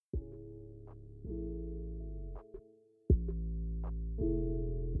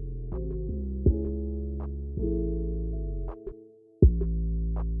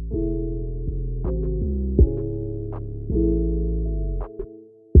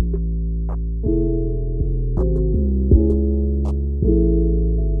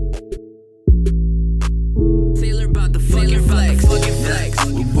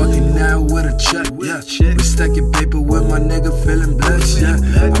yeah. We stacking paper with my nigga feeling blessed, yeah.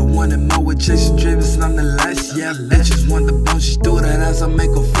 I wanted more with chasing dreams nonetheless, yeah. Bitches want the bone, she threw that ass, I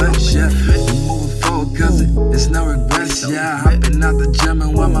make her flex, yeah. We moving forward, cause it's no regrets, yeah. Hopping out the gym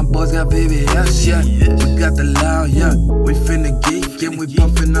and while my boys got VVS, yeah. We got the loud, yeah. We finna geek, and we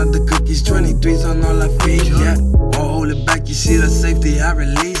puffing out the cookies, 23s on all our feet, yeah. Won't hold it back, you see the safety I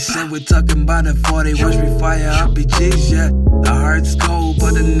release. And we're talking about the 40, watch me fire RPGs, yeah. The heart's cold,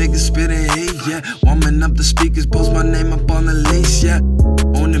 but the niggas spitting heat, yeah. Warming up the speakers, post my name up on the leash, yeah.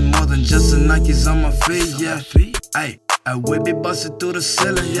 Owning more than just the Nikes on my feet, yeah. Ayy, we be bustin' through the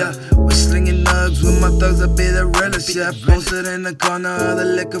ceiling, yeah. We're slinging nugs with my thugs, I be the realest, yeah. Posted in the corner of the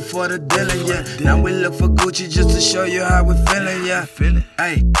liquor for the dealing, yeah. Now we look for Gucci just to show you how we feeling, yeah.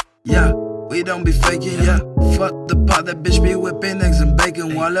 Ayy, yeah. We don't be faking, yeah. Fuck the pot, that bitch be whipping eggs and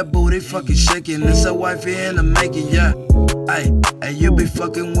bacon while that booty fucking shaking. It's a wifey in the making, yeah. Ay, you be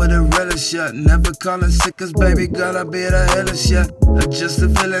fucking with a realest, yeah. Never calling sick, cause baby girl, I be the illest, yeah. Just a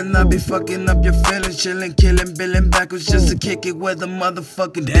feeling, I be fucking up your feelings. Chillin', killing, billing backwards just to kick it where the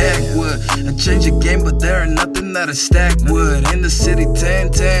motherfucking dag would. I change the game, but there ain't nothing that I stack would. In the city,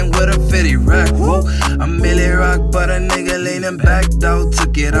 10-10 with a 50 rack, whoa. I'm Millie Rock, but a nigga leaning back, though.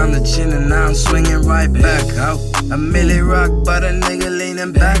 Took it on the chin and now I'm swinging right back, ho. I'm Millie Rock, but a nigga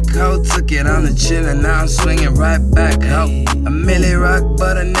leaning back, ho. Took it on the chin and now I'm swinging right back, ho. I'm Millie Rock,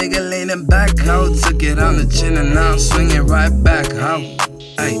 but a nigga leaning back, ho. Took it on the chin and now I'm swinging right back, ho.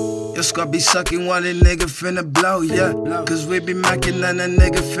 Ay, your scar be sucking while the nigga finna blow, yeah. Cause we be macking and the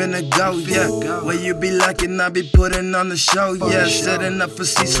nigga finna go, yeah. Where you be lacking, I be putting on the show, yeah. Setting up for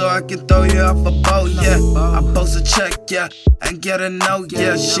C so I can throw you off a boat, yeah. I post a check, yeah, and get a note,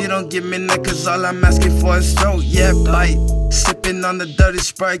 yeah. She don't give me that cause all I'm asking for is throat, yeah. Bite, sipping on the dirty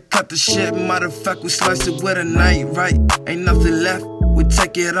Sprite, cut the shit. Matter of fact, we sliced it with a knife, right? Ain't nothing left. We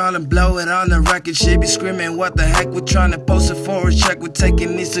take it all and blow it on the record. She be screaming, what the heck? We're trying to post it for a check. We're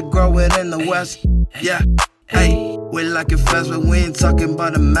taking these to grow it in the West. Yeah, hey, we like it fast, but we ain't talking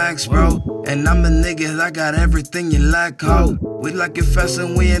about the max, bro. And I'm a nigga, I got everything you lack, ho. We like it fast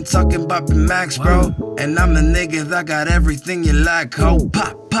and we ain't talking about the max, bro. And I'm a nigga, I got everything you lack, ho.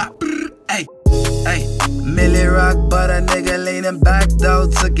 Pop, pop, hey. Ay, Millie Rock, but a nigga leaning back, though.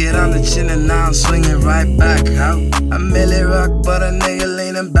 Took it on the chin and now I'm swinging right back, ho. I'm Millie Rock, but a nigga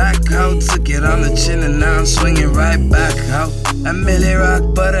leaning back, ho. Took it on the chin and now I'm swinging right back, ho. I'm Millie Rock,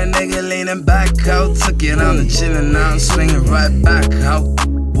 but a nigga leaning back, ho. Took it on the chin and now I'm swinging right back, ho.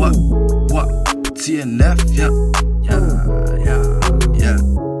 What? TNF, yeah.